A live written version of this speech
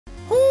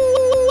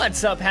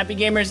What's up, Happy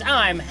Gamers?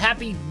 I'm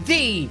Happy,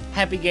 the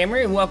Happy Gamer,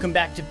 and welcome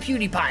back to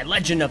PewDiePie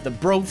Legend of the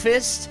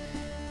Brofist.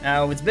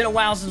 It's been a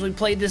while since we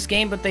played this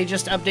game, but they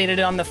just updated it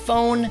on the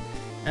phone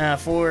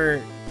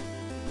for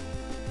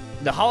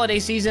the holiday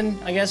season,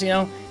 I guess, you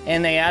know,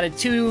 and they added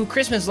 2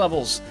 Christmas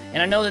levels.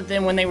 And I know that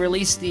then when they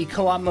released the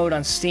co-op mode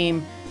on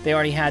Steam, they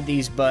already had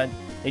these, but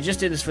they just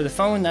did this for the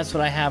phone. That's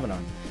what I have it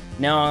on.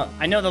 Now,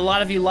 I know that a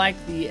lot of you like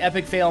the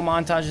epic fail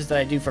montages that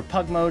I do for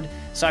Pug mode,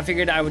 so I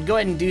figured I would go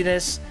ahead and do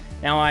this.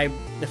 Now,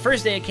 the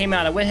first day it came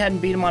out, I went ahead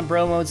and beat them on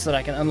Bro mode so that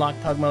I can unlock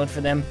Pug mode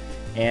for them,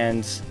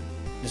 and this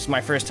is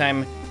my first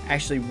time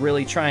actually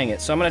really trying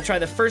it. So I'm going to try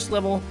the first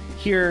level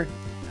here,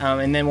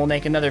 and then we'll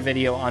make another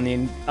video on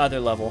the other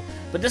level.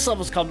 But this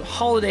level is called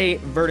Holiday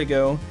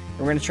Vertigo, and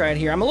we're going to try it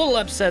here. I'm a little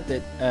upset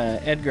that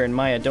Edgar and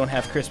Maya don't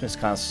have Christmas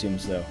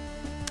costumes, though.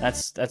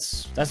 That's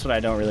what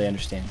I don't really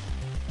understand.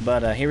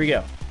 But here we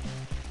go.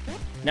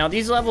 Now,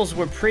 these levels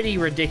were pretty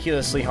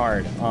ridiculously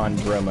hard on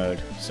Bro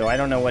mode, so I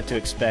don't know what to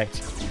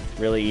expect,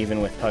 really, even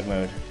with Pug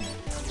mode.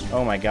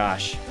 Oh my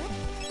gosh.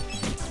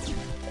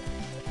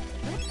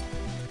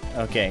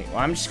 Okay, well,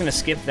 I'm just gonna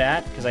skip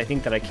that, because I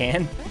think that I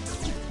can.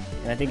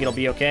 And I think it'll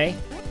be okay.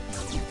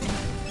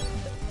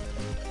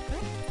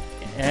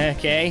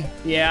 Okay,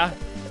 yeah.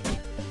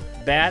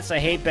 Bats, I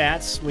hate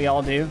bats. We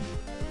all do.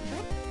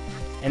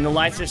 And the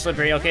lights are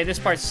slippery. Okay, this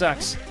part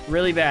sucks.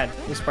 Really bad.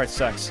 This part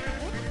sucks.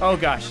 Oh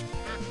gosh.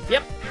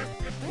 Yep.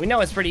 We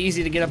know it's pretty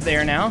easy to get up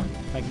there now.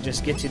 If I can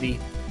just get to the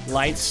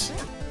lights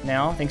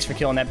now. Thanks for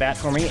killing that bat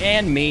for me.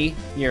 And me.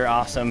 You're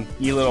awesome,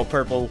 you little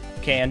purple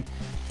can.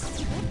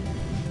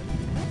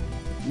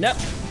 Nope.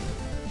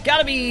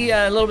 Gotta be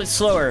a little bit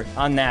slower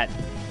on that.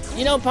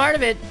 You know, part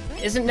of it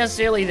isn't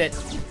necessarily that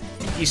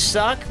you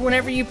suck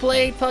whenever you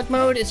play Pug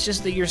mode. It's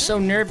just that you're so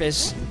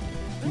nervous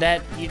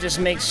that you just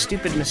make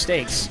stupid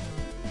mistakes.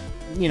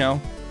 You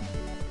know.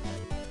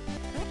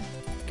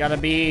 Gotta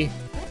be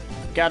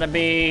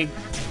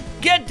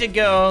good to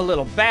go,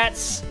 little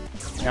bats.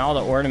 Now all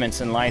the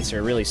ornaments and lights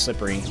are really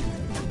slippery,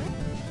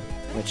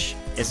 which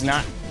is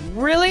not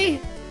really.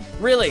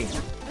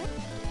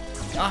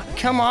 Oh,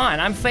 come on,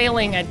 I'm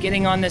failing at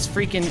getting on this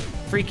freaking.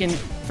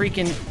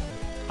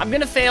 I'm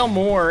gonna fail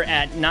more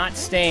at not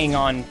staying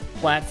on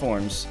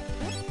platforms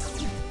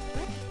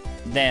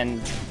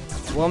than,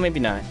 well, maybe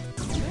not.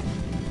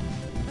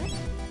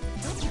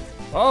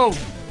 Oh,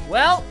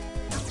 well,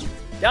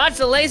 dodge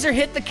the laser,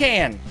 hit the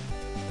can.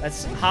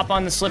 Let's hop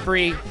on the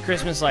slippery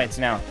Christmas lights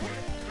now.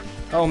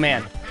 Oh,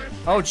 man.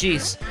 Oh,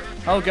 jeez.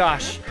 Oh,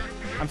 gosh.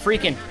 I'm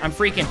freaking.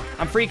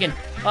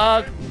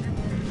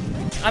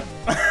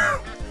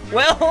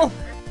 Well.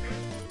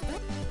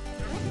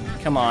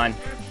 Come on.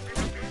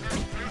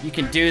 You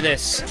can do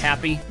this,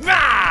 Happy.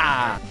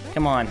 Ah!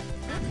 Come on.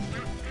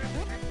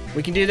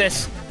 We can do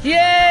this.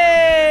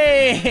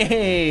 Yay!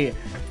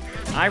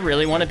 I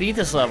really want to beat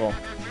this level.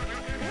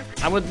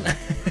 I would...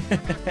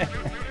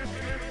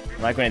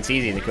 I like when it's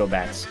easy to kill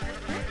bats.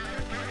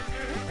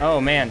 Oh,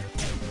 man.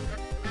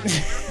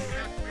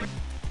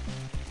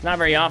 Not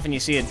very often you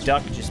see a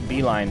duck just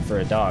beeline for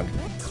a dog.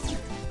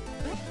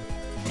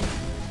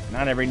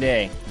 Not every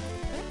day.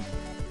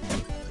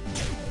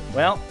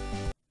 Well,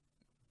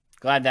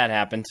 glad that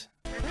happened.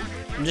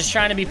 I'm just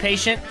trying to be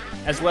patient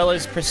as well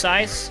as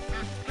precise.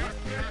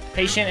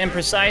 Patient and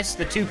precise,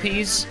 the 2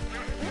 P's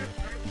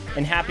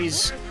in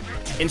Happy's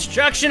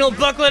instructional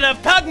booklet of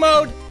Pug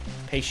mode.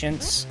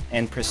 Patience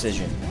and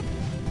precision.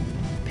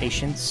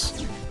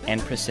 Patience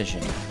and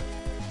precision.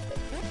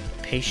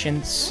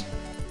 Patience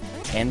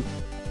and...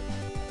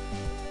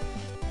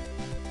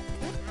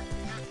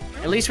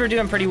 At least we're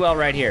doing pretty well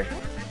right here.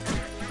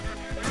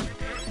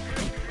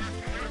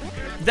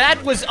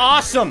 That was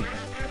awesome!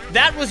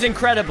 That was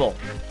incredible!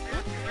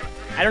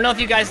 I don't know if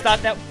you guys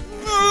thought that...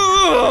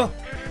 Ugh!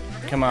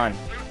 Come on.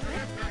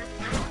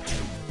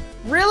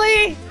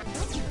 Really?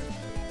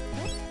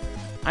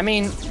 I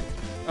mean,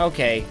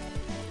 okay.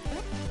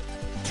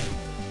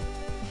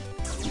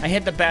 I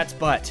hit the bat's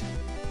butt.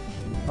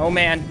 Oh,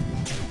 man.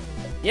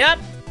 Yep.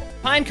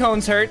 Pine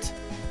cones hurt.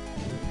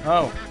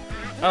 Oh.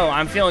 Oh,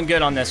 I'm feeling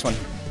good on this one.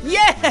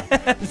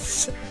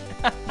 Yes!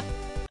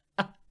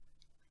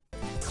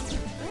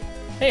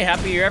 Hey,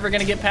 Happy, you're ever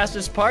gonna get past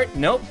this part?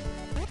 Nope.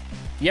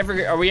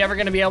 Are we ever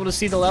gonna be able to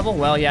see the level?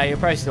 Well, yeah, you'll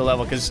probably see the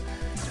level, because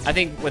I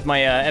think with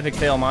my epic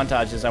fail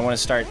montages, I want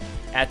to start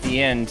at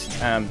the end.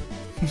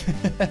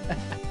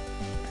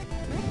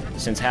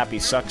 Since Happy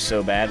sucks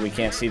so bad, we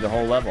can't see the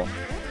whole level.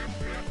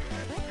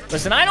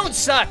 Listen, I don't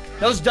suck!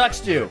 Those ducks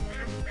do!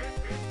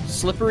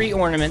 Slippery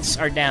ornaments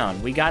are down.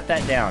 We got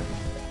that down.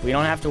 We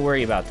don't have to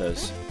worry about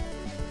those.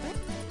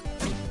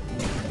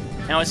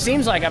 Now, it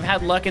seems like I've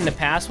had luck in the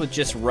past with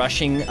just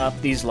rushing up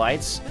these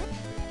lights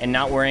and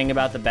not worrying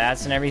about the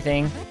bats and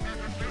everything.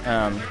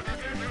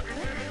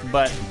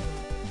 But...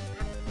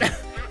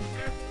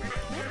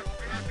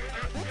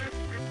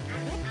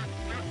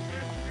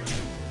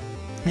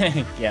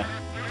 yeah.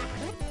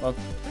 Well,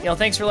 you know,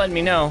 thanks for letting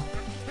me know.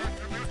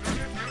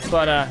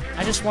 But,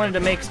 I just wanted to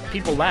make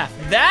people laugh.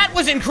 That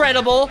was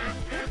incredible!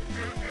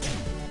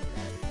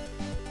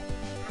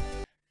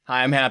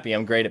 Hi, I'm happy.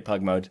 I'm great at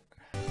pug mode.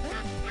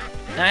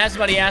 I had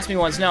somebody ask me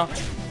once, now...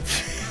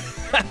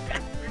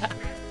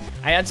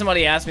 I had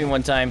somebody ask me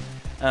one time,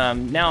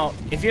 now,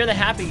 if you're the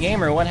happy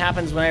gamer, what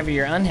happens whenever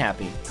you're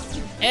unhappy?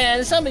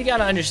 And somebody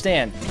gotta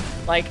understand,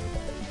 like,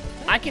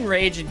 I can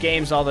rage at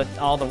games all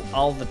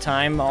the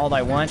time, all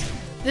I want.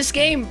 This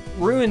game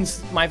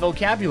ruins my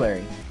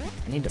vocabulary.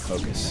 I need to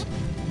focus.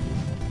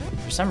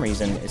 For some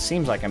reason, it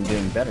seems like I'm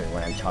doing better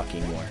when I'm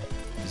talking more.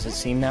 Does it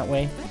seem that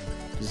way?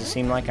 Does it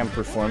seem like I'm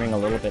performing a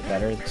little bit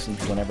better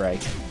whenever I...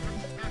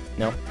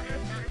 No.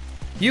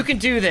 You can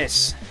do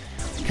this.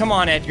 Come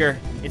on, Edgar.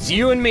 It's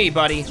you and me,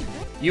 buddy.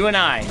 You and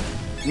I.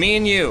 Me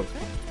and you.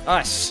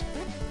 Us.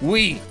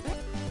 We.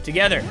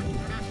 Together.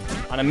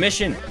 On a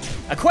mission.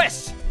 A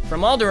quest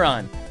from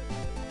Alderaan.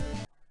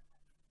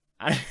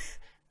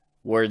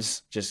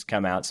 Words just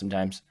come out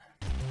sometimes.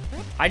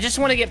 I just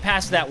want to get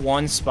past that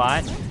one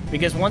spot,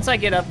 because once I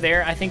get up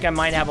there, I think I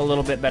might have a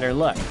little bit better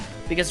luck.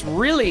 Because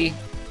really,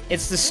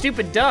 it's the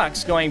stupid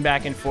ducks going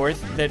back and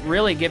forth that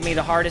really give me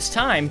the hardest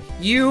time.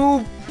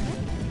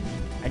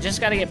 I just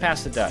gotta get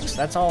past the ducks.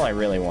 That's all I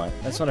really want.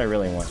 That's what I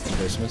really want for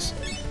Christmas.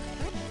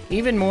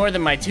 Even more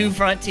than my 2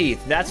 front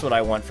teeth. That's what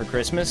I want for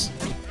Christmas.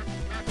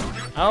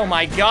 Oh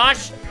my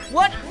gosh!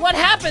 What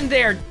happened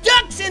there?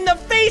 Ducks in the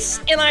face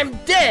and I'm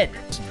dead!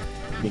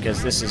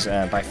 Because this is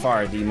by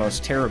far the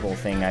most terrible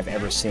thing I've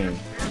ever seen.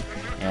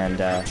 And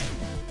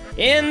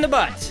in the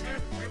butt.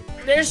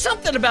 There's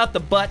something about the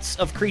butts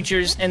of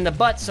creatures and the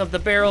butts of the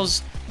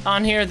barrels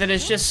on here that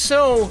is just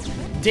so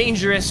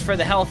dangerous for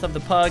the health of the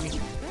pug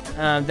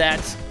that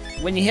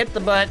when you hit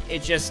the butt,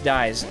 it just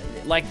dies.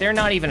 Like, they're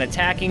not even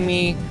attacking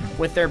me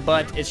with their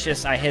butt, it's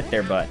just I hit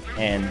their butt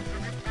and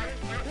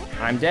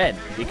I'm dead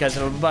because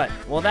of a butt.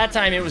 Well, that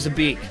time it was a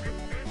beak.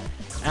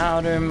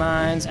 Outer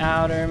minds,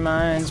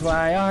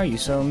 why are you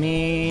so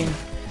mean?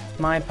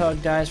 My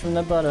pug dies from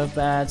the butt of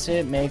bats,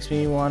 it makes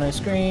me wanna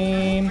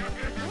scream.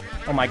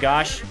 Oh my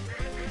gosh.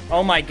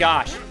 Oh my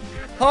gosh.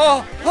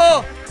 Oh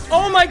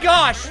my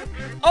gosh.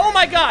 Oh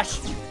my gosh.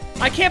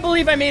 I can't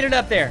believe I made it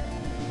up there.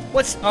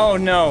 Oh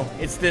no,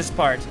 it's this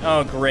part.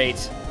 Oh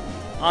great.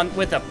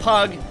 With a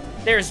pug,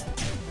 there's...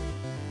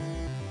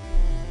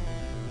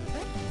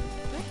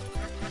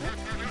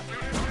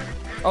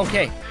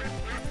 Okay.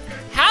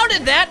 How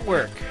did that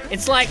work?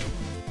 It's like...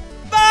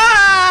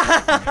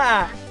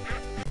 Ah!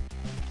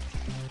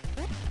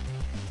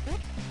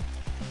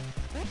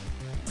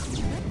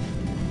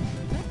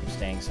 I'm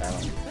staying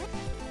silent.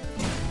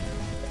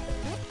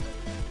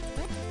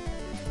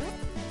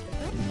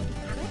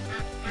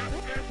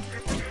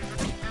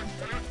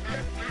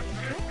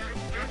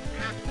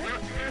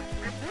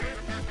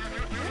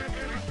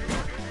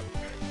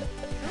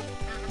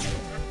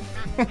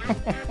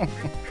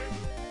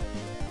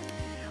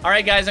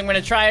 Alright guys, I'm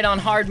gonna try it on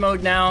hard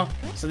mode now,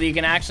 so that you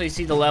can actually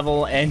see the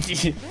level and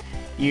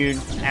you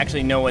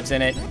actually know what's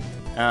in it.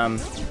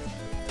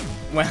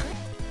 Well,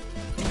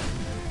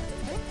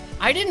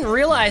 I didn't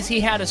realize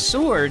he had a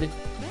sword.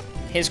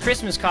 His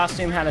Christmas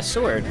costume had a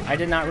sword. I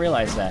did not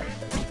realize that.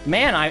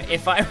 Man,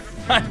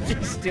 I'm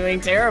just doing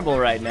terrible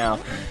right now.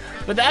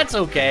 But that's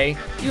okay.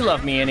 You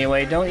love me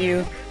anyway, don't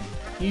you?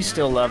 You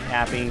still love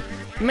Happy.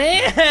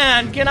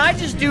 Man, can I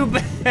just do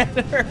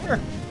better?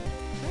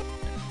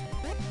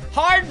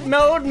 Hard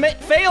mode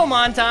fail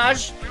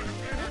montage.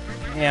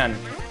 Man,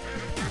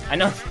 I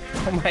know.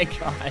 Oh my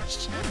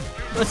gosh.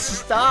 Let's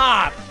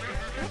stop.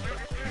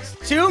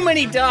 Too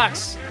many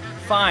ducks.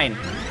 Fine.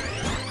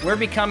 We're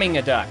becoming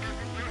a duck.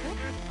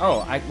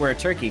 Oh, we're a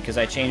turkey because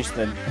I changed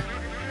the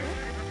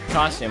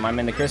costume. I'm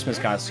in the Christmas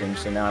costume,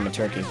 so now I'm a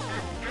turkey.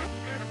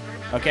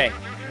 Okay.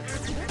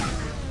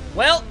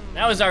 Well,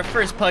 that was our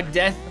first pug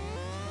death.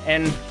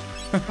 And,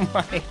 oh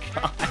my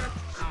god.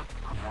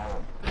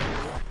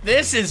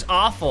 This is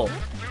awful.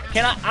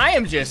 I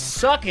am just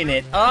sucking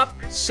it up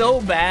so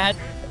bad.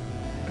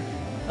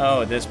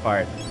 Oh, this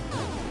part.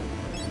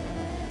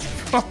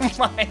 Oh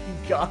my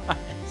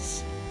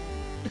gosh.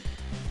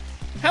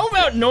 How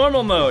about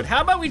normal mode? How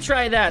about we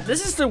try that?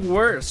 This is the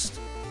worst.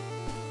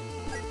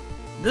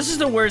 This is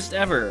the worst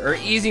ever. Or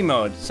easy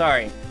mode,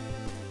 sorry.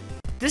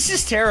 This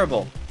is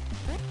terrible.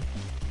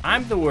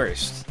 I'm the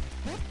worst.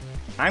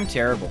 I'm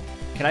terrible.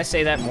 Can I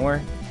say that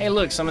more? Hey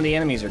look, some of the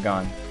enemies are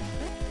gone.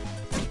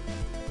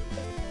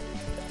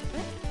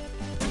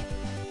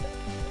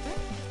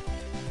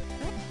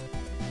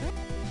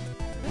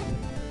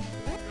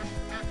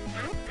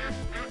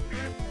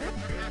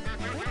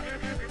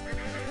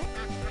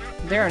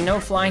 There are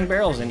no flying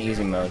barrels in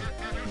easy mode.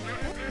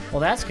 Well,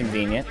 that's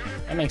convenient.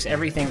 That makes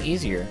everything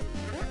easier.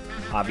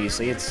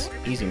 Obviously, it's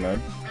easy mode.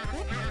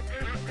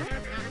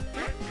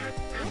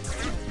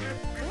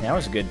 That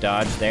was a good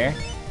dodge there.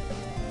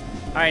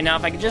 Alright, now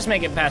if I could just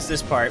make it past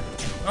this part.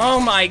 Oh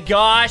my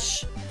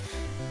gosh!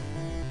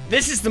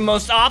 This is the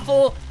most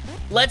awful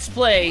Let's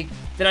Play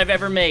that I've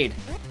ever made.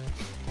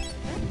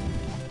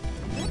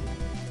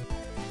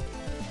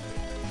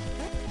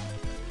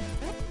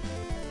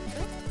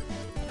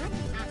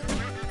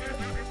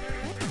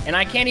 And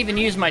I can't even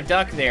use my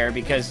duck there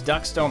because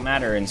ducks don't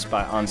matter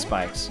on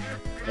spikes.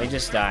 They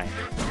just die.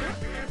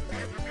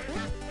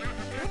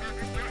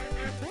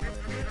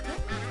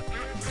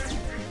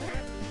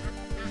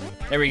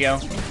 There we go.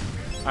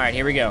 Alright,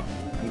 here we go.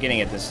 I'm getting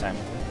it this time.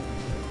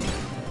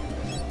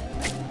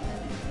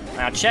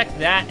 Now check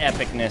that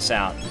epicness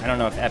out. I don't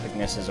know if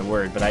epicness is a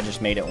word, but I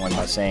just made it one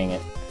by saying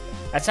it.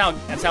 That's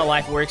how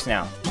life works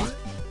now.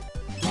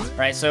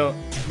 Alright, so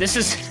this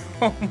is...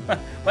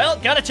 well,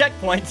 got a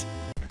checkpoint.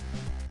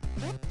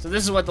 So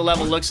this is what the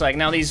level looks like.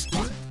 Now these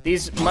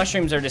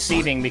mushrooms are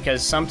deceiving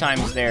because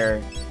sometimes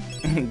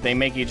they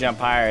make you jump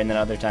higher and then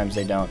other times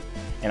they don't.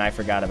 And I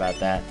forgot about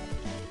that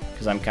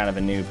because I'm kind of a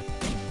noob.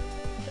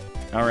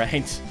 All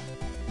right.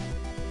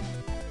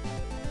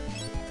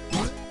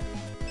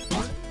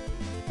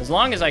 As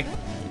long as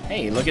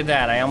hey, look at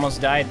that. I almost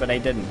died, but I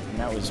didn't. And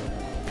that was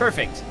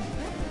perfect.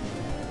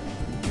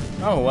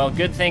 Oh, well,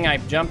 good thing I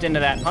jumped into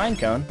that pine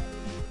cone.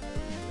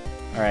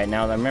 All right,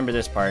 now I remember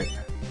this part.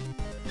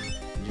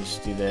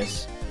 Just do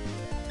this.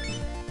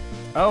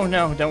 Oh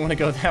no, don't want to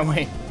go that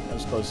way. That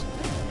was close.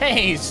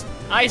 Hey,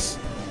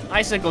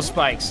 icicle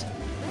spikes.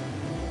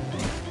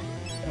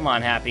 Come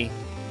on, Happy.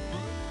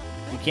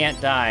 You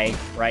can't die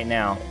right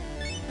now.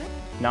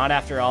 Not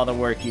after all the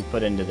work you've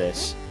put into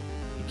this.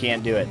 You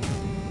can't do it.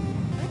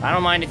 I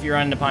don't mind if you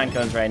run into pine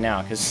cones right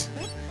now, because...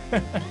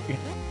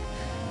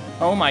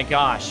 oh my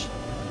gosh.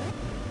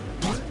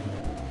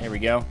 There we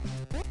go.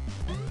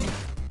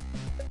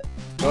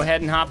 Go ahead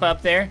and hop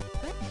up there.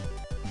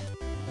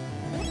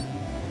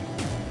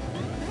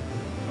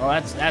 Oh,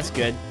 that's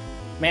good.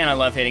 Man, I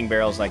love hitting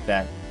barrels like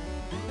that.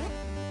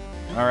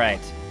 All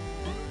right.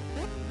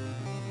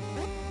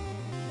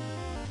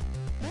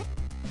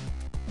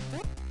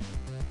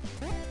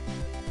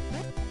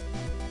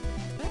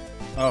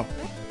 Oh,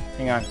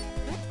 hang on.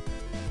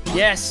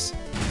 Yes!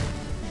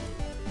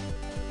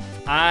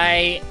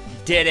 I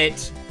did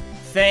it.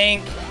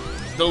 Thank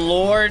the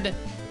Lord.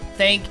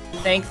 Thank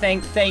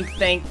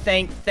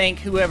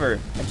whoever.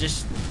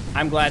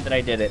 I'm glad that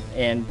I did it,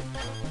 and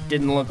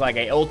didn't look like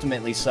I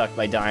ultimately sucked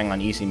by dying on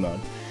easy mode.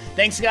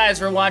 Thanks guys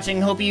for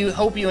watching. Hope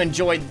you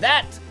enjoyed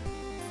that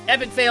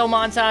epic fail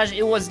montage.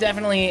 It was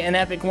definitely an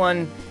epic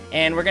one,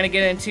 and we're gonna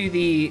get into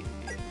the,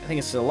 I think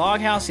it's the log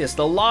house. Yes,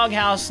 the log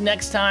house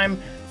next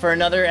time for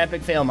another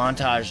epic fail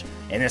montage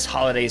in this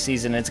holiday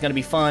season. It's gonna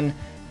be fun.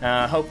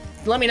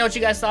 Let me know what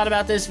you guys thought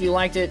about this, if you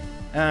liked it.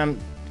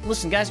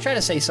 Listen guys, try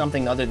to say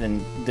something other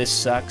than this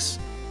sucks,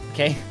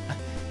 okay?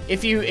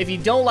 If you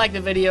don't like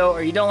the video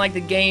or you don't like the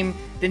game,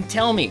 then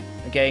tell me,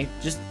 okay?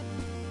 Just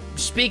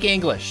speak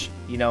English,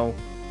 you know?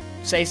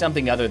 Say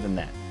something other than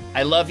that.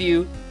 I love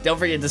you. Don't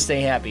forget to stay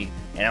happy,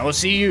 and I will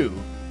see you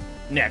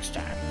next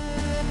time.